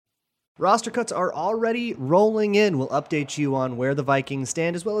Roster cuts are already rolling in. We'll update you on where the Vikings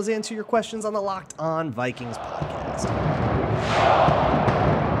stand, as well as answer your questions on the Locked On Vikings podcast.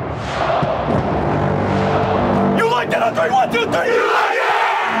 You like that on 3, 1, 2, 3, you like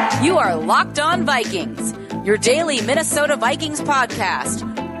it! You are Locked On Vikings, your daily Minnesota Vikings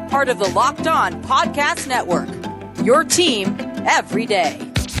podcast, part of the Locked On Podcast Network, your team every day.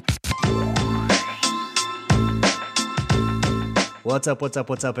 What's up,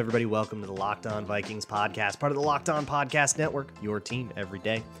 everybody? Welcome to the Locked On Vikings podcast, part of the Locked On Podcast Network, your team every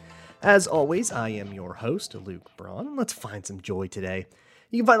day. As always, I am your host, Luke Braun, and let's find some joy today.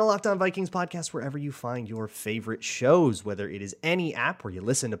 You can find the Locked On Vikings podcast wherever you find your favorite shows, whether it is any app where you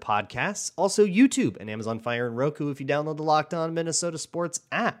listen to podcasts, also YouTube and Amazon Fire and Roku if you download the Locked On Minnesota Sports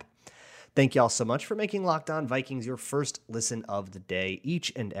app. Thank y'all so much for making Locked On Vikings your first listen of the day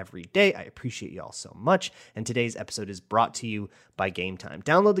each and every day. I appreciate y'all so much. And today's episode is brought to you by Game Time.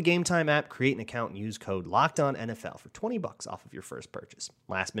 Download the Game Time app, create an account, and use code LOCKEDONNFL for $20 off of your first purchase.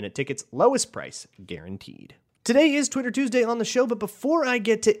 Last minute tickets, lowest price guaranteed. Today is Twitter Tuesday on the show, but before I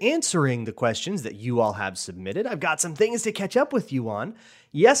get to answering the questions that you all have submitted, I've got some things to catch up with you on.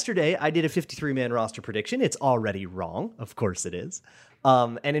 Yesterday, I did a 53-man roster prediction. It's already wrong. Of course it is.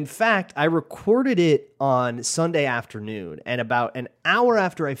 And in fact, I recorded it on Sunday afternoon, and about an hour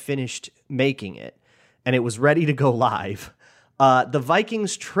after I finished making it, and it was ready to go live, the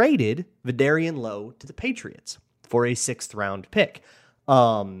Vikings traded Vidarian Lowe to the Patriots for a 6th-round pick.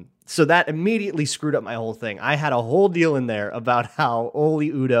 So that immediately screwed up my whole thing. I had a whole deal in there about how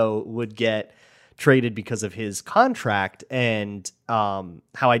Oli Udoh would get traded because of his contract and how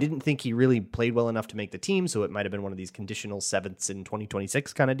I didn't think he really played well enough to make the team, so it might have been one of these conditional 7ths in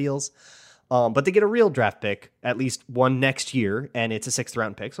 2026 kind of deals. But they get a real draft pick, at least one next year, and it's a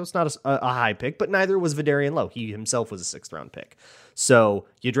 6th-round pick, so it's not a high pick, but neither was Vidarian Lowe. He himself was a 6th-round pick. So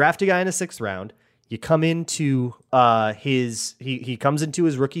you draft a guy in a 6th round, you come into he comes into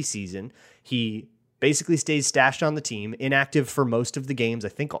his rookie season, he basically stays stashed on the team, inactive for most of the games, I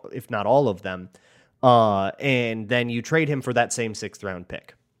think, if not all of them. And then you trade him for that same 6th-round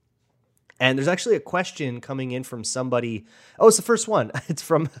pick. And there's actually a question coming in from somebody. Oh, it's the first one. It's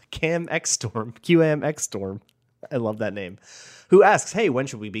from QAM X Storm. I love that name. Who asks, hey, when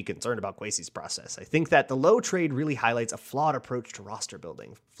should we be concerned about Kwesi's process? I think that the Lowe trade really highlights a flawed approach to roster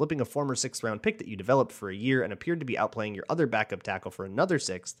building. Flipping a former 6th-round pick that you developed for a year and appeared to be outplaying your other backup tackle for another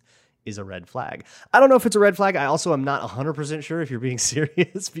 6th is a red flag. I don't know if it's a red flag. I also am not 100% sure if you're being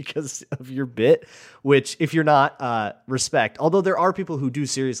serious because of your bit, which if you're not, respect. Although there are people who do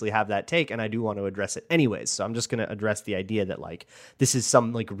seriously have that take, and I do want to address it anyways. So I'm just going to address the idea that like this is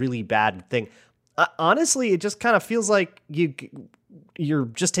some like really bad thing. Honestly, it just kind of feels like you're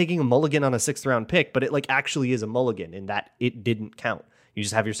just taking a mulligan on a 6th-round pick, but it like actually is a mulligan in that it didn't count. You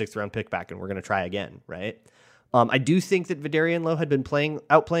just have your 6th-round pick back, and we're going to try again, right? I do think that Vidarian Lowe had been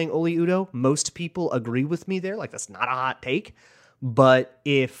outplaying Oli Udoh. Most people agree with me there. Like, that's not a hot take. But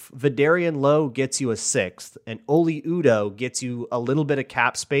if Vidarian Lowe gets you a 6th and Oli Udoh gets you a little bit of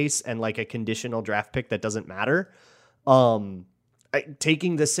cap space and like a conditional draft pick that doesn't matter,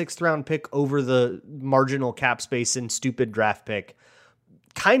 taking the 6th-round pick over the marginal cap space and stupid draft pick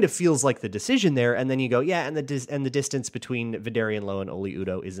kind of feels like the decision there. And then you go, yeah, and the distance between Vidarian Lowe and Oli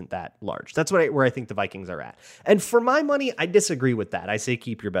Udoh isn't that large. That's where I think the Vikings are at. And for my money, I disagree with that. I say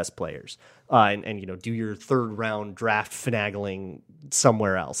keep your best players and you know, do your 3rd-round draft finagling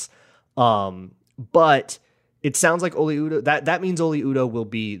somewhere else. But it sounds like Oli Udoh, that means Oli Udoh will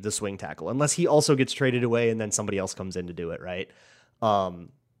be the swing tackle unless he also gets traded away and then somebody else comes in to do it, right?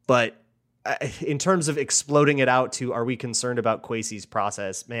 But in terms of exploding it out to, are we concerned about Kwesi's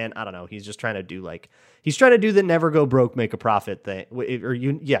process? Man, I don't know. He's just trying to do the never go broke, make a profit thing.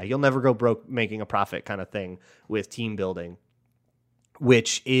 You'll never go broke making a profit kind of thing with team building,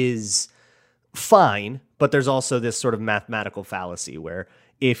 which is fine. But there's also this sort of mathematical fallacy where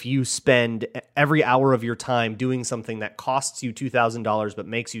if you spend every hour of your time doing something that costs you $2,000 but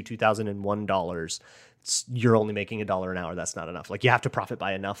makes you $2,001, you're only making $1 an hour. That's not enough. Like, you have to profit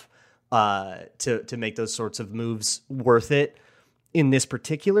by enough to make those sorts of moves worth it. In this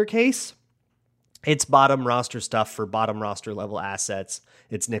particular case, it's bottom roster stuff for bottom roster level assets.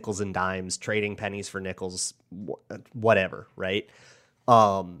 It's nickels and dimes, trading pennies for nickels, whatever, right?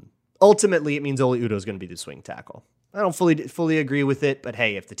 Ultimately, it means Oli Udoh is going to be the swing tackle. I don't fully agree with it, but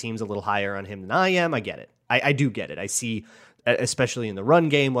hey, if the team's a little higher on him than I am, I get it. I do get it. I see, especially in the run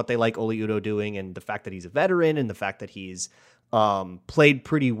game, what they like Oli Udoh doing, and the fact that he's a veteran, and the fact that he's Played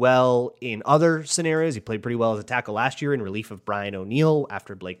pretty well in other scenarios. He played pretty well as a tackle last year in relief of Brian O'Neill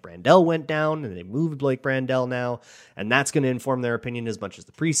after Blake Brandel went down, and they moved Blake Brandel now, and that's going to inform their opinion as much as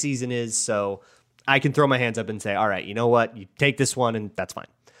the preseason is. So I can throw my hands up and say, all right, you know what? You take this one, and that's fine.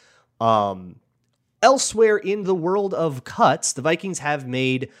 Elsewhere in the world of cuts, the Vikings have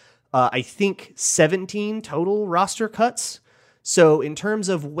made, I think, 17 total roster cuts. So in terms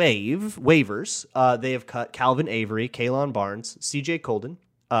of waivers, they have cut Calvin Avery, Kalen Barnes, CJ Colden,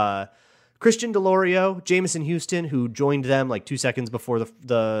 Christian Delorio, Jamison Houston, who joined them like 2 seconds before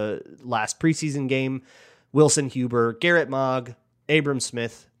the last preseason game, Wilson Huber, Garrett Mogg, Abram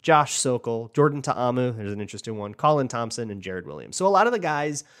Smith, Josh Sokol, Jordan Ta'amu, there's an interesting one, Colin Thompson, and Jared Williams. So a lot of the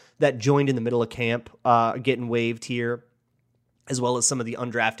guys that joined in the middle of camp are getting waived here, as well as some of the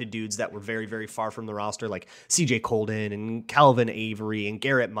undrafted dudes that were very, very far from the roster, like CJ Colden and Calvin Avery and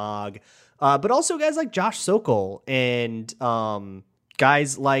Garrett Mogg, but also guys like Josh Sokol and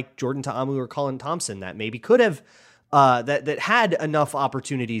guys like Jordan Ta'amu or Colin Thompson that maybe could have, that had enough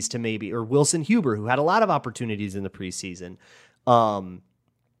opportunities to maybe, or Wilson Huber, who had a lot of opportunities in the preseason.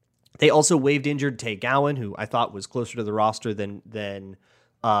 They also waived injured Tay Gowan, who I thought was closer to the roster than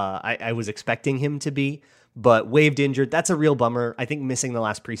I was expecting him to be. But waived injured, that's a real bummer. I think missing the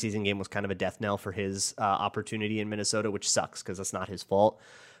last preseason game was kind of a death knell for his opportunity in Minnesota, which sucks because that's not his fault.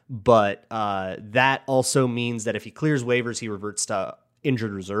 But that also means that if he clears waivers, he reverts to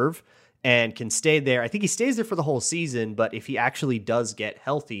injured reserve and can stay there. I think he stays there for the whole season, but if he actually does get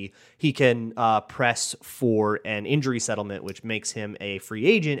healthy, he can press for an injury settlement, which makes him a free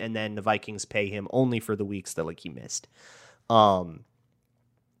agent, and then the Vikings pay him only for the weeks that he missed.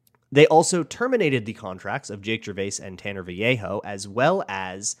 They also terminated the contracts of Jake Gervais and Tanner Vallejo, as well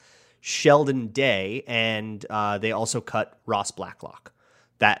as Sheldon Day, and they also cut Ross Blacklock.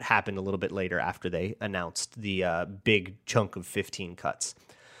 That happened a little bit later after they announced the big chunk of 15 cuts.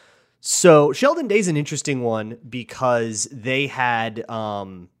 So Sheldon Day's an interesting one because they had,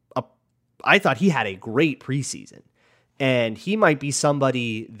 I thought he had a great preseason. And he might be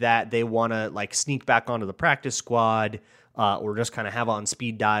somebody that they want to like sneak back onto the practice squad, or just kind of have on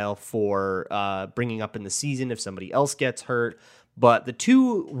speed dial for bringing up in the season if somebody else gets hurt. But the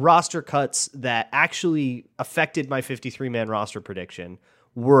two roster cuts that actually affected my 53-man roster prediction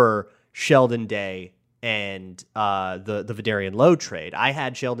were Sheldon Day and the Vidarian Lowe trade. I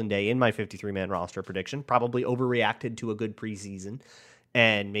had Sheldon Day in my 53-man roster prediction, probably overreacted to a good preseason,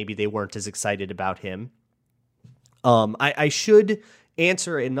 and maybe they weren't as excited about him. I should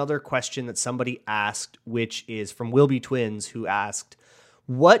answer another question that somebody asked, which is from Wilby Twins, who asked,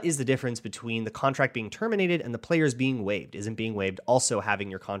 what is the difference between the contract being terminated and the players being waived? Isn't being waived also having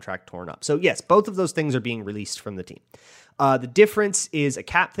your contract torn up? So yes, both of those things are being released from the team. The difference is a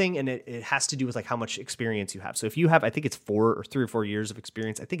cap thing, and it has to do with like how much experience you have. So if you have, I think it's 3 or 4 years of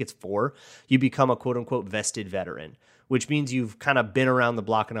experience, I think it's 4, you become a quote unquote vested veteran, which means you've kind of been around the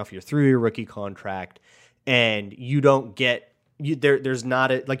block enough. You're through your rookie contract, and you don't get there's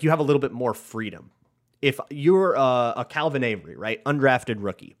not you have a little bit more freedom. If you're a Calvin Avery, right, undrafted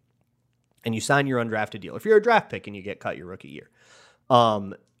rookie, and you sign your undrafted deal, if you're a draft pick and you get cut your rookie year,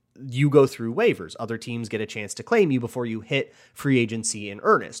 you go through waivers. Other teams get a chance to claim you before you hit free agency in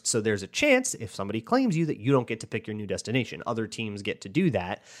earnest. So there's a chance if somebody claims you that you don't get to pick your new destination. Other teams get to do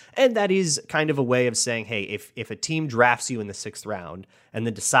that. And that is kind of a way of saying, hey, if a team drafts you in the 6th round and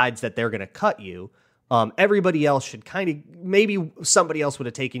then decides that they're going to cut you, everybody else should kind of, maybe somebody else would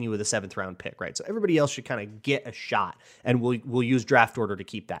have taken you with a 7th round pick, right? So everybody else should kind of get a shot, and we'll use draft order to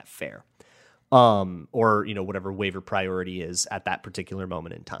keep that fair. Or, whatever waiver priority is at that particular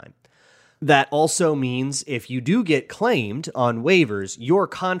moment in time. That also means if you do get claimed on waivers, your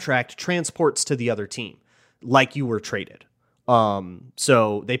contract transports to the other team like you were traded.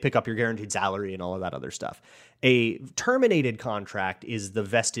 So they pick up your guaranteed salary and all of that other stuff. A terminated contract is the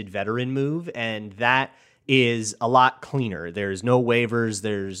vested veteran move, and that is a lot cleaner. There's no waivers.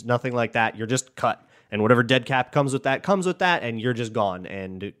 There's nothing like that. You're just cut. And whatever dead cap comes with that, and you're just gone.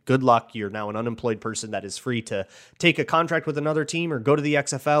 And good luck. You're now an unemployed person that is free to take a contract with another team or go to the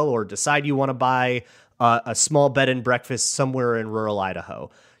XFL or decide you want to buy a small bed and breakfast somewhere in rural Idaho.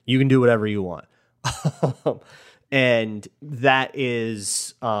 You can do whatever you want. And that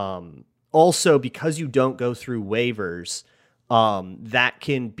is also because you don't go through waivers, that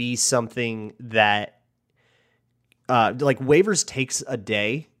can be something that waivers takes a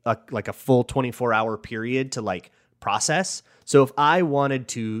day. Like a full 24-hour period to process. So if I wanted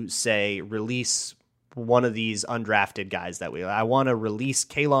to say release one of these undrafted guys that I want to release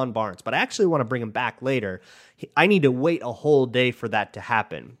Kalen Barnes, but I actually want to bring him back later. I need to wait a whole day for that to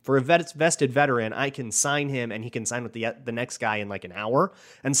happen. For a vested veteran, I can sign him and he can sign with the next guy in like an hour.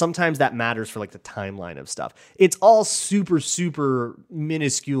 And sometimes that matters for like the timeline of stuff. It's all super, super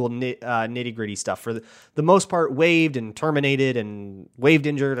minuscule nitty gritty stuff. For the most part, waived and terminated and waived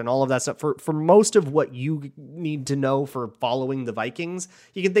injured and all of that stuff. For most of what you need to know for following the Vikings,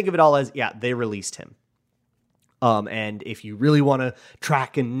 you can think of it all as, yeah, they released him. And if you really want to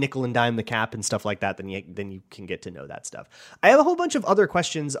track and nickel and dime the cap and stuff like that, then you can get to know that stuff. I have a whole bunch of other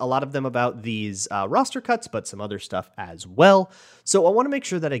questions, a lot of them about these roster cuts, but some other stuff as well. So I want to make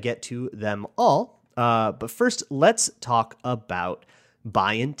sure that I get to them all. But first, let's talk about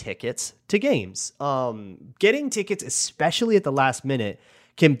buying tickets to games. Getting tickets, especially at the last minute,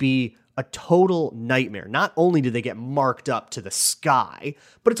 can be a total nightmare. Not only do they get marked up to the sky,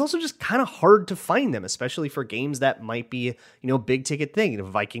 but it's also just kind of hard to find them, especially for games that might be, big ticket thing,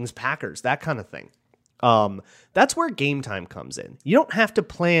 Vikings, Packers, that kind of thing. That's where Game Time comes in. You don't have to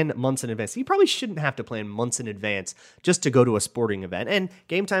plan months in advance. You probably shouldn't have to plan months in advance just to go to a sporting event. And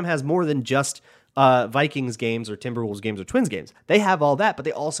Game Time has more than just Vikings games or Timberwolves games or Twins games. They have all that, but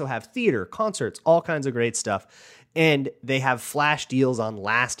they also have theater, concerts, all kinds of great stuff. And they have flash deals on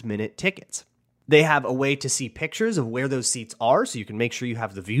last minute tickets. They have a way to see pictures of where those seats are, so you can make sure you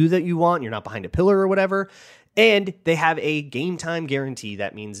have the view that you want, you're not behind a pillar or whatever. And they have a Game Time guarantee.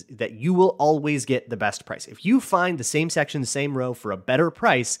 That means that you will always get the best price. If you find the same section, same row for a better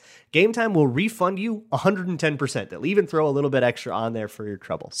price, Game Time will refund you 110%. They'll even throw a little bit extra on there for your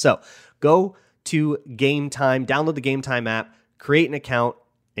trouble. So go to Game Time, download the Game Time app, create an account,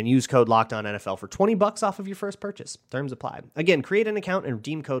 and use code LOCKEDONNFL for $20 off of your first purchase. Terms apply. Again, create an account and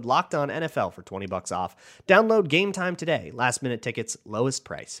redeem code LOCKEDONNFL for $20 off. Download Game Time today. Last minute tickets, lowest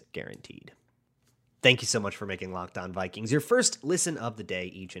price guaranteed. Thank you so much for making Locked On Vikings your first listen of the day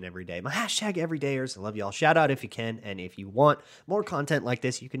each and every day. My hashtag everydayers. I love y'all. Shout out if you can. And if you want more content like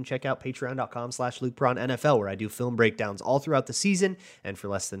this, you can check out patreon.com/LukeBraunNFL, where I do film breakdowns all throughout the season. And for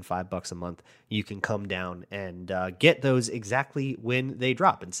less than $5 a month, you can come down and get those exactly when they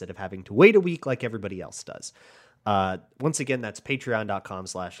drop instead of having to wait a week like everybody else does. Once again, that's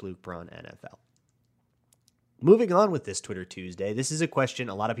patreon.com/LukeBraunNFL. Moving on with this Twitter Tuesday, this is a question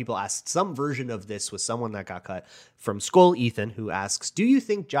a lot of people asked. Some version of this was someone that got cut from Skull Ethan, who asks, do you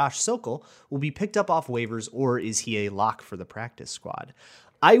think Josh Sokol will be picked up off waivers, or is he a lock for the practice squad?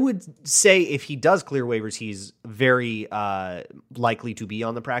 I would say if he does clear waivers, he's very likely to be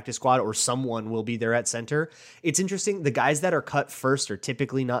on the practice squad, or someone will be there at center. It's interesting. The guys that are cut first are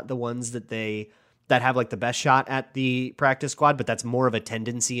typically not the ones that have like the best shot at the practice squad, but that's more of a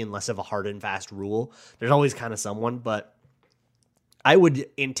tendency and less of a hard and fast rule. There's always kind of someone, but I would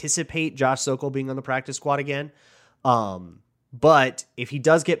anticipate Josh Sokol being on the practice squad again. But if he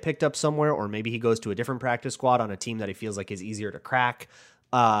does get picked up somewhere, or maybe he goes to a different practice squad on a team that he feels like is easier to crack,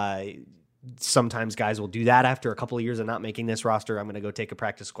 sometimes guys will do that after a couple of years of not making this roster. I'm going to go take a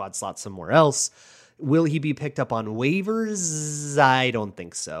practice squad slot somewhere else. Will he be picked up on waivers? I don't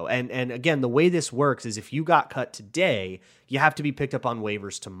think so. And again, the way this works is if you got cut today, you have to be picked up on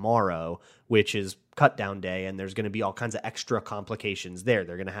waivers tomorrow, which is cut down day, and there's going to be all kinds of extra complications there.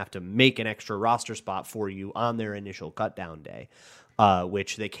 They're going to have to make an extra roster spot for you on their initial cut down day,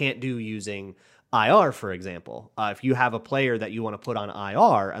 which they can't do using IR, for example. If you have a player that you want to put on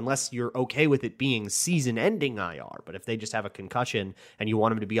IR, unless you're okay with it being season-ending IR, but if they just have a concussion and you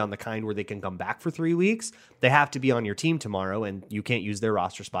want them to be on the kind where they can come back for 3 weeks, they have to be on your team tomorrow, and you can't use their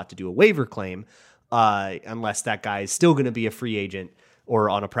roster spot to do a waiver claim unless that guy is still going to be a free agent or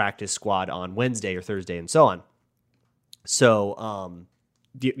on a practice squad on Wednesday or Thursday and so on. So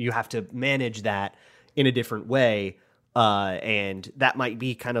you have to manage that in a different way. And that might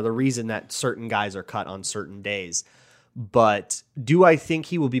be kind of the reason that certain guys are cut on certain days. But do I think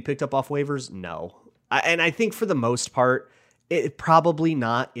he will be picked up off waivers? No. And I think for the most part, it probably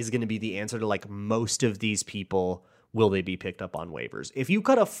not is going to be the answer to like most of these people. Will they be picked up on waivers? If you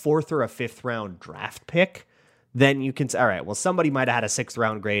cut a 4th or a 5th round draft pick, then you can say, all right, well, somebody might have had a 6th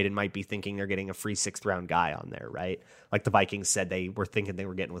round grade and might be thinking they're getting a free 6th round guy on there, right? Like the Vikings said they were thinking they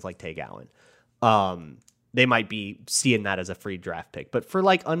were getting with like Tay Gowan. They might be seeing that as a free draft pick. But for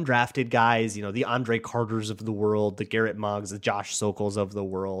like undrafted guys, the Andre Carters of the world, the Garrett Moggs, the Josh Sokols of the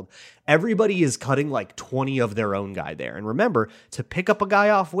world, everybody is cutting like 20 of their own guy there. And remember, to pick up a guy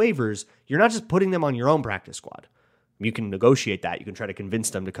off waivers, you're not just putting them on your own practice squad. You can negotiate that. You can try to convince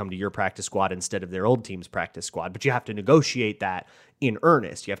them to come to your practice squad instead of their old team's practice squad. But you have to negotiate that in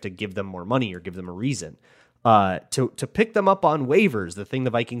earnest. You have to give them more money or give them a reason. To pick them up on waivers, the thing the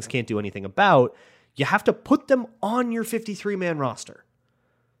Vikings can't do anything about, you have to put them on your 53-man roster.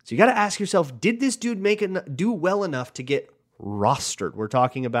 So you got to ask yourself, did this dude do well enough to get rostered? We're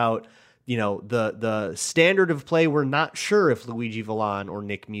talking about, the standard of play. We're not sure if Luigi Villan or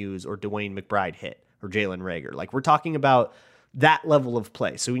Nick Muse or Dwayne McBride hit, or Jalen Reagor. Like, we're talking about that level of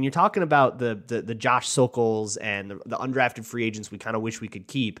play. So when you're talking about the Josh Sokols and the undrafted free agents we kind of wish we could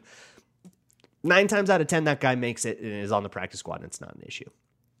keep, 9 times out of 10, that guy makes it and is on the practice squad, and it's not an issue.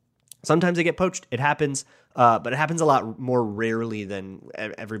 Sometimes they get poached. It happens, but it happens a lot more rarely than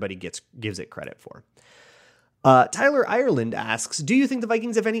everybody gives it credit for. Tyler Ireland asks, do you think the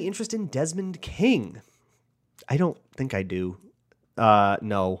Vikings have any interest in Desmond King? I don't think I do.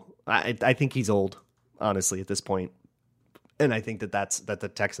 No, I think he's old, honestly, at this point. And I think that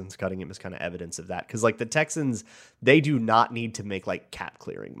the Texans cutting him is kind of evidence of that. Because, like, the Texans, they do not need to make, like,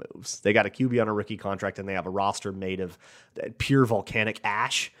 cap-clearing moves. They got a QB on a rookie contract, and they have a roster made of pure volcanic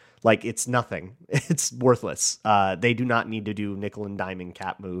ash. Like, it's nothing. It's worthless. They do not need to do nickel and diming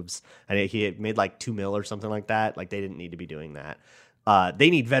cap moves. And he had made, like, $2 million or something like that. Like, they didn't need to be doing that.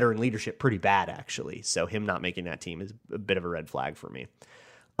 They need veteran leadership pretty bad, actually. So him not making that team is a bit of a red flag for me.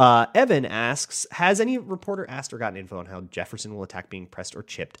 Evan asks, has any reporter asked or gotten info on how Jefferson will attack being pressed or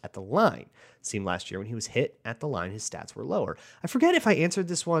chipped at the line? It seemed last year when he was hit at the line, his stats were lower. I forget if I answered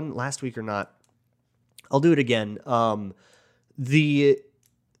this one last week or not. I'll do it again.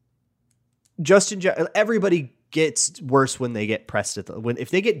 Everybody gets worse when they get pressed if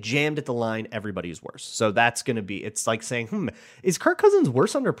they get jammed at the line, everybody's worse. So that's going to be, it's like saying, is Kirk Cousins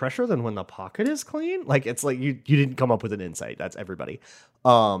worse under pressure than when the pocket is clean? Like, it's like you didn't come up with an insight. That's everybody.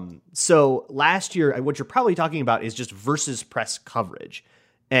 So last year, what you're probably talking about is just versus press coverage.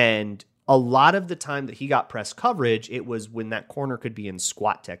 And a lot of the time that he got press coverage, it was when that corner could be in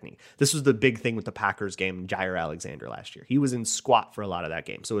squat technique. This was the big thing with the Packers game and Jair Alexander last year. He was in squat for a lot of that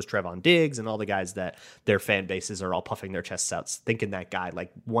game. So was Trevon Diggs and all the guys that their fan bases are all puffing their chests out, thinking that guy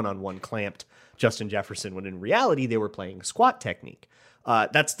like one-on-one clamped Justin Jefferson, when in reality they were playing squat technique.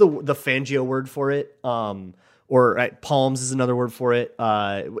 That's the Fangio word for it. Or Palms is another word for it.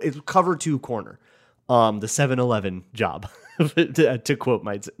 It's cover 2 corner. The 7-Eleven job, to quote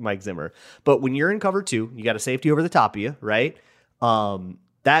Mike Zimmer. But when you're in cover 2, you got a safety over the top of you, right?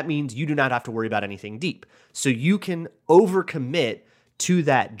 That means you do not have to worry about anything deep. So you can overcommit to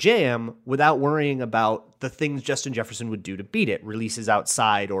that jam without worrying about the things Justin Jefferson would do to beat it. Releases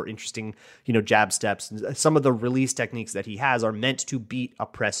outside or interesting, jab steps. Some of the release techniques that he has are meant to beat a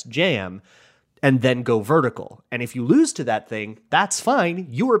press jam and then go vertical. And if you lose to that thing, that's fine.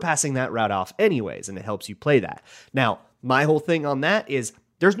 You were passing that route off anyways, and it helps you play that. Now, my whole thing on that is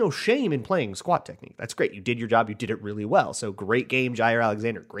there's no shame in playing squat technique. That's great. You did your job. You did it really well. So great game, Jair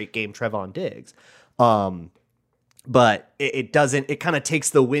Alexander. Great game, Trevon Diggs. But it kind of takes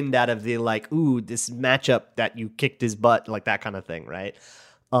the wind out of the like, ooh, this matchup that you kicked his butt, like that kind of thing, right?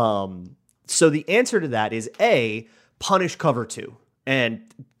 So the answer to that is A, punish cover 2.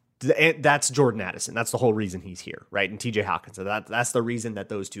 And that's Jordan Addison. That's the whole reason he's here, right? And TJ Hawkins. So that's the reason that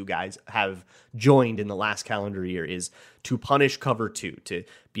those two guys have joined in the last calendar year, is to punish cover 2, to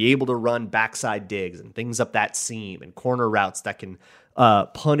be able to run backside digs and things up that seam and corner routes that can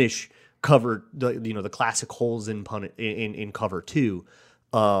punish cover the classic holes in cover 2.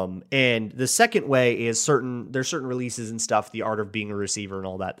 And the second way is there's certain releases and stuff, the art of being a receiver and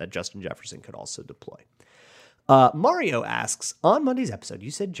all that Justin Jefferson could also deploy. Mario asks, on Monday's episode,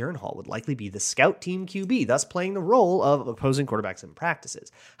 you said Jaren Hall would likely be the scout team QB, thus playing the role of opposing quarterbacks in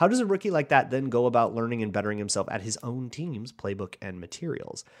practices. How does a rookie like that then go about learning and bettering himself at his own team's playbook and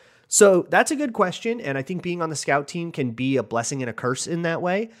materials? So that's a good question, and I think being on the scout team can be a blessing and a curse in that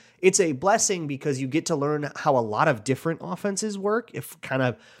way. It's a blessing because you get to learn how a lot of different offenses work, if kind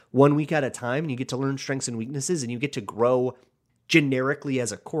of 1 week at a time, and you get to learn strengths and weaknesses, and you get to grow generically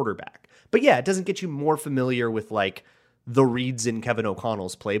as a quarterback. But yeah, it doesn't get you more familiar with like the reads in Kevin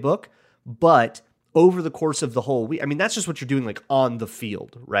O'Connell's playbook, but over the course of the whole week, I mean, that's just what you're doing like on the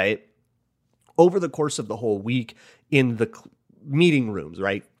field, right? Over the course of the whole week in the meeting rooms,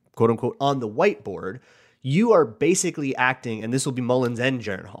 right? Quote unquote, on the whiteboard, you are basically acting, and this will be Mullins and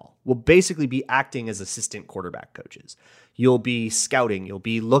Jaren Hall, will basically be acting as assistant quarterback coaches. You'll be scouting. You'll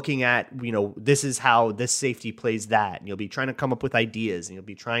be looking at, this is how this safety plays that. And you'll be trying to come up with ideas, and you'll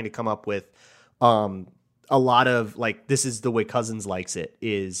be trying to come up with a lot of like, this is the way Cousins likes it,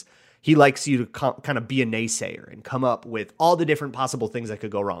 is he likes you to kind of be a naysayer and come up with all the different possible things that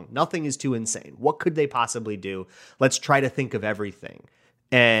could go wrong. Nothing is too insane. What could they possibly do? Let's try to think of everything.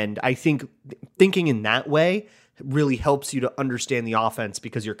 And I think thinking in that way really helps you to understand the offense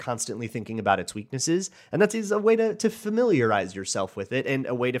because you're constantly thinking about its weaknesses. And that is a way to familiarize yourself with it and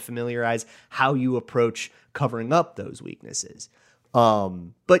a way to familiarize how you approach covering up those weaknesses.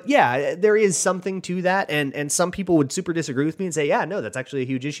 But yeah, there is something to that. And some people would super disagree with me and say, yeah, no, that's actually a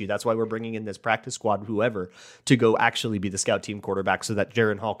huge issue. That's why we're bringing in this practice squad, whoever, to go actually be the scout team quarterback so that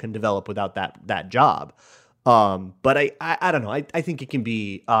Jaren Hall can develop without that job. But I don't know. I think it can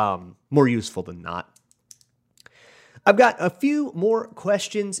be more useful than not. I've got a few more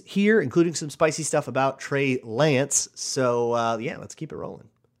questions here, including some spicy stuff about Trey Lance. So yeah, let's keep it rolling.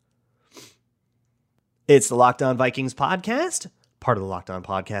 It's the Locked On Vikings podcast, part of the Locked On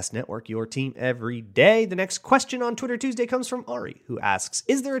Podcast Network, your team every day. The next question on Twitter Tuesday comes from Ari, who asks,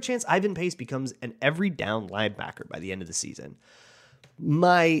 is there a chance Ivan Pace becomes an every down linebacker by the end of the season?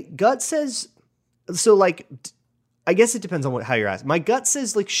 My gut says, so like, I guess it depends on how you're asking. My gut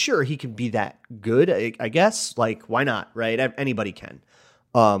says, like, sure, he can be that good, I guess. Like, why not, right? Anybody can.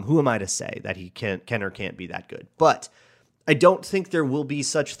 Who am I to say that he can or can't be that good? But I don't think there will be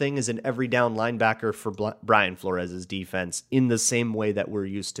such thing as an every down linebacker for Brian Flores' defense in the same way that we're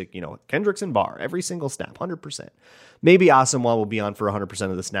used to, Kendricks and Barr, every single snap, 100%. Maybe Asamoah will be on for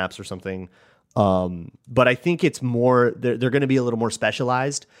 100% of the snaps or something. But I think it's more, they're going to be a little more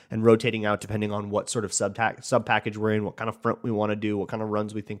specialized and rotating out depending on what sort of sub package we're in, what kind of front we want to do, what kind of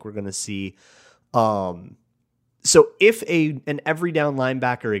runs we think we're going to see. So if an every down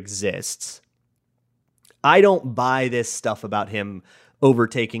linebacker exists, I don't buy this stuff about him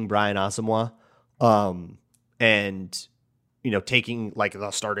overtaking Brian Asamoah, and taking like the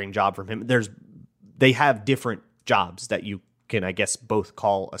starting job from him. They have different jobs that you can, I guess, both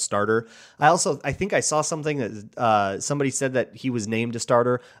call a starter. I think I saw something that somebody said that he was named a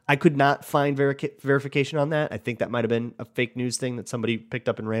starter. I could not find verification on that. I think that might have been a fake news thing that somebody picked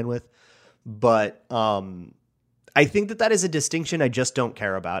up and ran with. But I think that is a distinction I just don't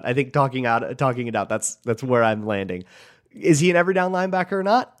care about. I think talking it out, that's where I'm landing. Is he an every down linebacker or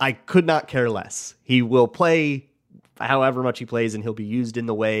not? I could not care less. He will play however much he plays, and he'll be used in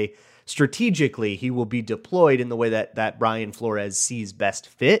the way strategically he will be deployed in the way that Brian Flores sees best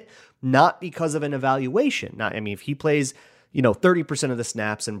fit, not because of an evaluation. If he plays, 30% of the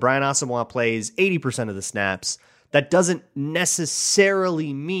snaps and Brian Asamoah plays 80% of the snaps, that doesn't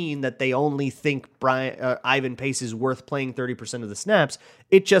necessarily mean that they only think Ivan Pace is worth playing 30% of the snaps.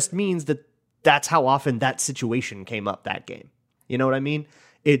 It just means that that's how often that situation came up that game. You know what I mean?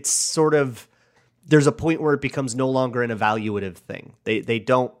 It's sort of, there's a point where it becomes no longer an evaluative thing. They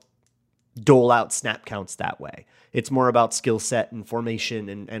don't dole out snap counts that way. It's more about skill set and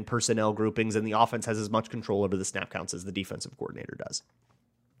formation and personnel groupings, and the offense has as much control over the snap counts as the defensive coordinator does,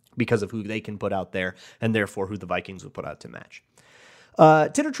 because of who they can put out there, and therefore who the Vikings would put out to match.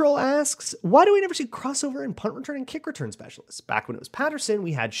 Titter Troll asks, why do we never see crossover in punt return and kick return specialists? Back when it was Patterson,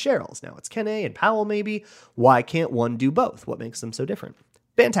 we had Sherrills. Now it's Kene and Powell maybe. Why can't one do both? What makes them so different?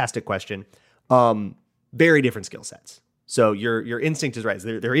 Fantastic question. Very different skill sets. So your instinct is right.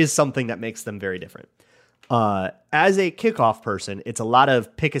 There is something that makes them very different. As a kickoff person, it's a lot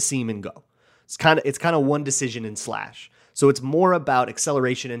of pick a seam and go. It's kind of one decision and slash. So it's more about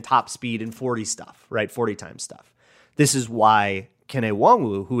acceleration and top speed and 40 stuff, right? 40 times stuff. This is why Kene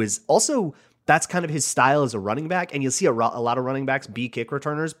Nwangwu, who is also, that's kind of his style as a running back. And you'll see a lot of running backs be kick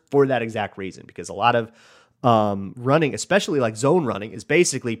returners for that exact reason, because a lot of running, especially like zone running, is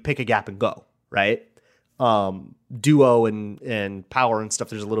basically pick a gap and go, right? Duo and power and stuff,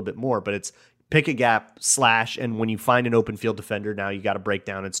 there's a little bit more, but it's pick a gap, slash, and when you find an open field defender, now you got to break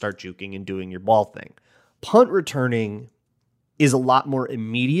down and start juking and doing your ball thing. Punt returning is a lot more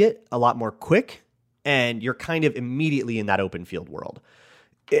immediate, a lot more quick, and you're kind of immediately in that open field world.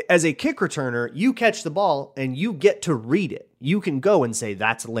 As a kick returner, you catch the ball and you get to read it. You can go and say,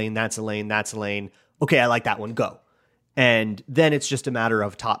 that's a lane, that's a lane, that's a lane. Okay, I like that one, go. And then it's just a matter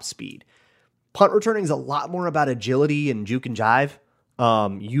of top speed. Punt returning is a lot more about agility and juke and jive.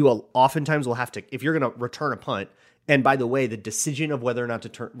 You oftentimes will have to, if you're going to return a punt, and by the way, the decision of whether or not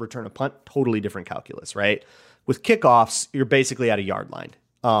to return a punt, totally different calculus, right? With kickoffs, you're basically at a yard line.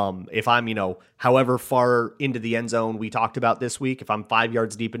 If I'm, however far into the end zone we talked about this week, if I'm 5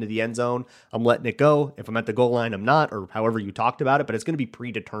 yards deep into the end zone, I'm letting it go. If I'm at the goal line, I'm not, or however you talked about it, but it's going to be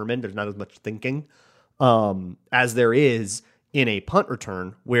predetermined. There's not as much thinking as there is in a punt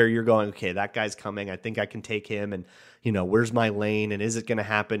return, where you're going, okay, that guy's coming. I think I can take him. And, where's my lane? And is it going to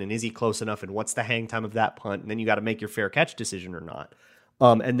happen? And is he close enough? And what's the hang time of that punt? And then you got to make your fair catch decision or not.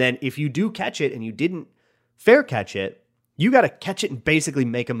 And then if you do catch it and you didn't fair catch it, you got to catch it and basically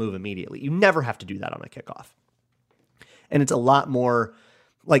make a move immediately. You never have to do that on a kickoff. And it's a lot more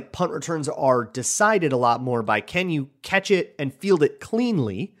like punt returns are decided a lot more by, can you catch it and field it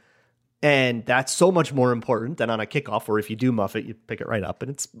cleanly? And that's so much more important than on a kickoff, where if you do muff it, you pick it right up and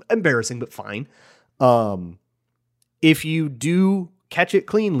it's embarrassing, but fine. if you do catch it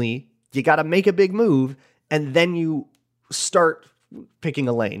cleanly, you got to make a big move, and then you start picking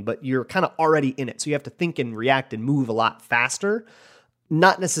a lane, but you're kind of already in it. So you have to think and react and move a lot faster,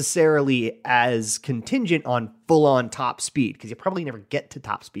 not necessarily as contingent on full-on top speed, because you probably never get to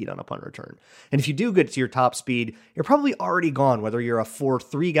top speed on a punt return. And if you do get to your top speed, you're probably already gone, whether you're a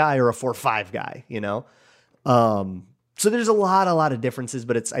 4-3 guy or a 4-5 guy, you know? So there's a lot of differences,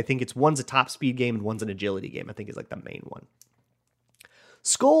 but I think one's a top speed game and one's an agility game, I think is like the main one.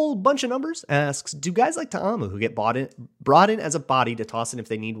 Skull Bunch of Numbers asks, do guys like Ta'amu, who get brought in as a body to toss in if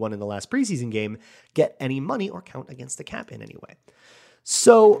they need one in the last preseason game, get any money or count against the cap in any way?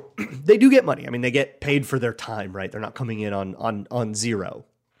 So they do get money. I mean, they get paid for their time, right? They're not coming in on zero.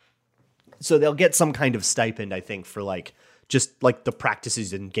 So they'll get some kind of stipend, I think, for just the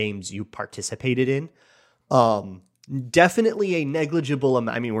practices and games you participated in. Definitely a negligible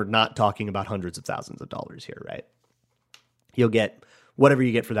amount. I mean, we're not talking about hundreds of thousands of dollars here, right? You'll get whatever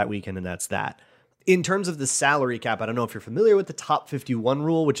you get for that weekend, and that's that. In terms of the salary cap, I don't know if you're familiar with the top 51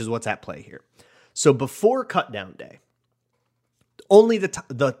 rule, which is what's at play here. So before cutdown day, only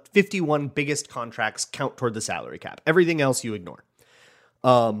the 51 biggest contracts count toward the salary cap. Everything else you ignore.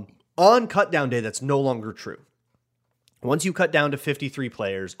 On cutdown day, that's no longer true. Once you cut down to 53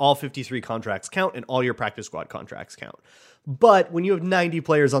 players, all 53 contracts count and all your practice squad contracts count. But when you have 90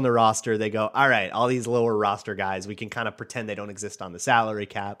 players on the roster, they go, all right, all these lower roster guys, we can kind of pretend they don't exist on the salary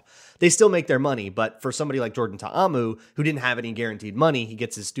cap. They still make their money, but for somebody like Jordan Ta'amu, who didn't have any guaranteed money, he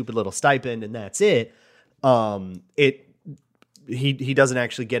gets his stupid little stipend and that's it. He doesn't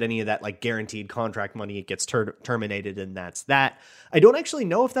actually get any of that guaranteed contract money. It gets terminated, and that's that. I don't actually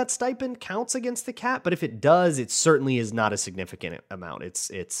know if that stipend counts against the cap, but if it does, it certainly is not a significant amount.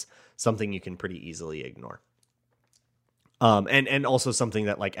 It's something you can pretty easily ignore. And also something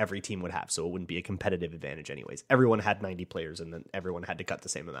that every team would have, so it wouldn't be a competitive advantage anyways. Everyone had 90 players, and then everyone had to cut the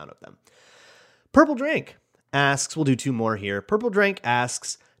same amount of them. Purple Drink asks, we'll do two more here. Purple Drink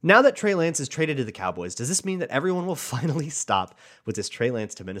asks, now that Trey Lance is traded to the Cowboys, does this mean that everyone will finally stop with this Trey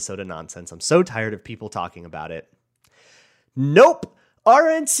Lance to Minnesota nonsense? I'm so tired of people talking about it. Nope.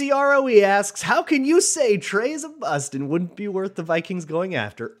 RNCROE asks, how can you say Trey is a bust and wouldn't be worth the Vikings going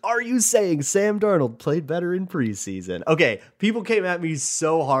after? Are you saying Sam Darnold played better in preseason? Okay, people came at me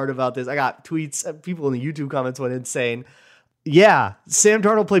so hard about this. I got tweets, people in the YouTube comments went insane. Yeah, Sam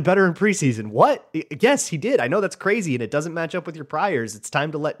Darnold played better in preseason. What? Yes, he did. I know that's crazy, and it doesn't match up with your priors. It's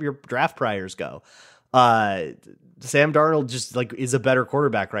time to let your draft priors go. Sam Darnold just is a better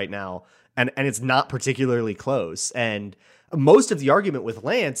quarterback right now, and it's not particularly close. And most of the argument with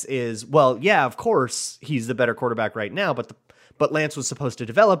Lance is, well, yeah, of course he's the better quarterback right now, but Lance was supposed to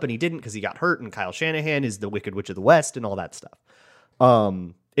develop, and he didn't because he got hurt, and Kyle Shanahan is the Wicked Witch of the West and all that stuff.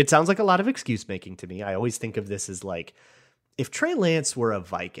 It sounds like a lot of excuse making to me. I always think of this as if Trey Lance were a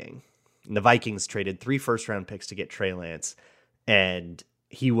Viking, and the Vikings traded 3 first-round picks to get Trey Lance, and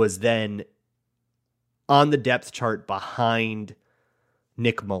he was then on the depth chart behind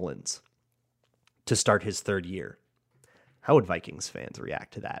Nick Mullins to start his third year, how would Vikings fans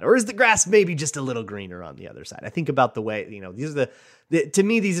react to that? Or is the grass maybe just a little greener on the other side? I think about the way, these are to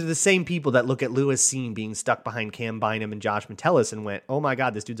me, these are the same people that look at Lewis Seen being stuck behind Cam Bynum and Josh Metellus and went, oh my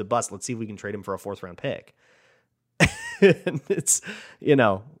God, this dude's a bust. Let's see if we can trade him for a 4th-round pick. And it's,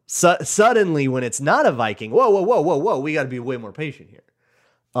 suddenly when it's not a Viking, whoa, we got to be way more patient here.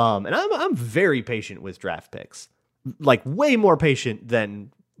 And I'm very patient with draft picks, way more patient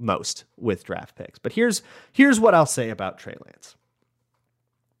than most with draft picks. But here's what I'll say about Trey Lance.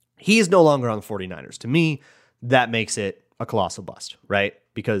 He is no longer on the 49ers. To me, that makes it a colossal bust, right?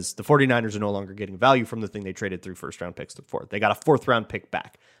 Because the 49ers are no longer getting value from the thing they traded 3 first-round picks for. They got a 4th-round pick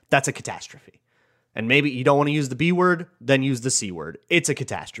back. That's a catastrophe. And maybe you don't want to use the B word, then use the C word. It's a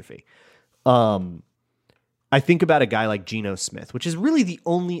catastrophe. I think about a guy like Geno Smith, which is really the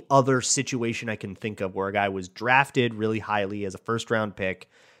only other situation I can think of where a guy was drafted really highly as a 1st-round pick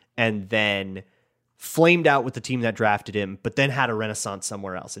and then flamed out with the team that drafted him, but then had a renaissance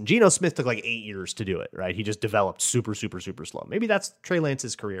somewhere else. And Geno Smith took 8 years to do it, right? He just developed super, super, super slow. Maybe that's Trey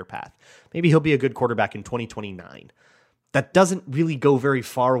Lance's career path. Maybe he'll be a good quarterback in 2029. That doesn't really go very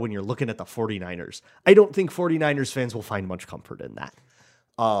far when you're looking at the 49ers. I don't think 49ers fans will find much comfort in that.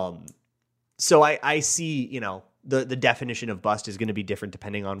 So I see, the definition of bust is going to be different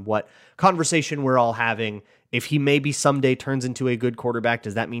depending on what conversation we're all having. If he maybe someday turns into a good quarterback,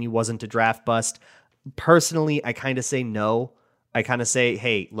 does that mean he wasn't a draft bust? Personally, I kind of say no. I kind of say,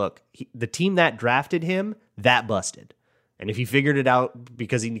 hey, look, the team that drafted him, that busted. And if he figured it out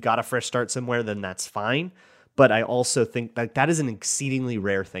because he got a fresh start somewhere, then that's fine. But I also think that is an exceedingly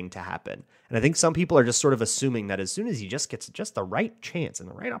rare thing to happen. And I think some people are just sort of assuming that as soon as he just gets just the right chance and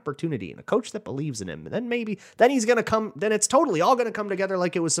the right opportunity and a coach that believes in him, then he's going to come, then it's totally all going to come together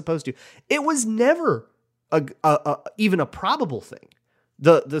like it was supposed to. It was never even a probable thing.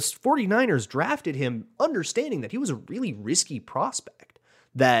 The 49ers drafted him understanding that he was a really risky prospect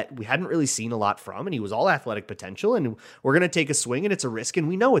that we hadn't really seen a lot from, and he was all athletic potential, and we're going to take a swing, and it's a risk, and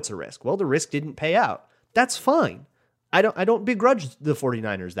we know it's a risk. Well, the risk didn't pay out. That's fine. I don't begrudge the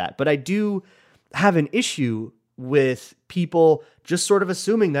 49ers that, but I do have an issue with people just sort of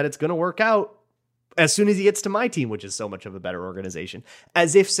assuming that it's going to work out as soon as he gets to my team, which is so much of a better organization,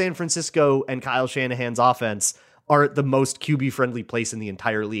 as if San Francisco and Kyle Shanahan's offense are the most QB-friendly place in the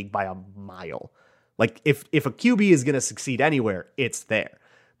entire league by a mile. Like, if a QB is going to succeed anywhere, it's there.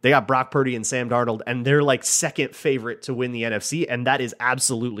 They got Brock Purdy and Sam Darnold, and they're like second favorite to win the NFC, and that is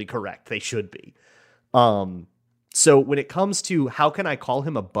absolutely correct. They should be. So when it comes to how can I call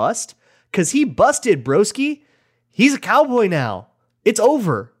him a bust? Because he busted, broski. He's a Cowboy now. It's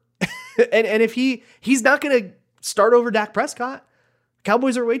over. and if he's not going to start over Dak Prescott.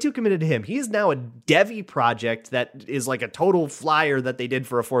 Cowboys are way too committed to him. He is now a Devy project that is like a total flyer that they did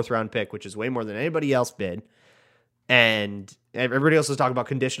for a 4th round pick, which is way more than anybody else bid. And everybody else was talking about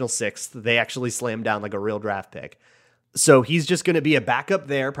conditional 6th. They actually slammed down like a real draft pick. So he's just going to be a backup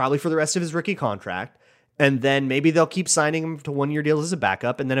there, probably for the rest of his rookie contract. And then maybe they'll keep signing him to 1-year deals as a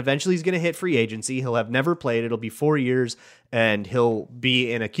backup. And then eventually he's going to hit free agency. He'll have never played. It'll be 4 years. And he'll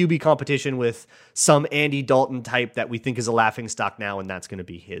be in a QB competition with some Andy Dalton type that we think is a laughingstock now. And that's going to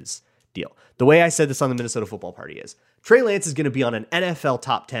be his deal. The way I said this on the Minnesota Football Party is Trey Lance is going to be on an NFL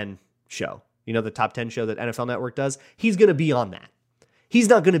top 10 show. You know, the top 10 show that NFL Network does? He's going to be on that. He's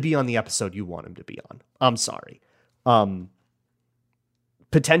not going to be on the episode you want him to be on. I'm sorry.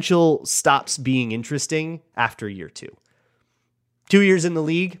 Potential stops being interesting after year 2. 2 years in the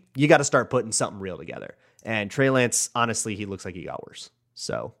league, you got to start putting something real together. And Trey Lance, honestly, he looks like he got worse.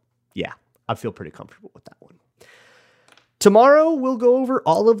 So, yeah, I feel pretty comfortable with that one. Tomorrow, we'll go over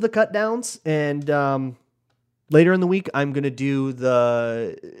all of the cut downs. And later in the week, I'm going to do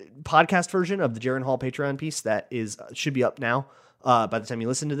the podcast version of the Jaron Hall Patreon piece that should be up now by the time you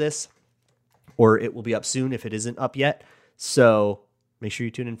listen to this. Or it will be up soon if it isn't up yet. So make sure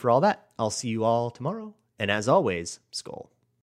you tune in for all that. I'll see you all tomorrow. And as always, Skol.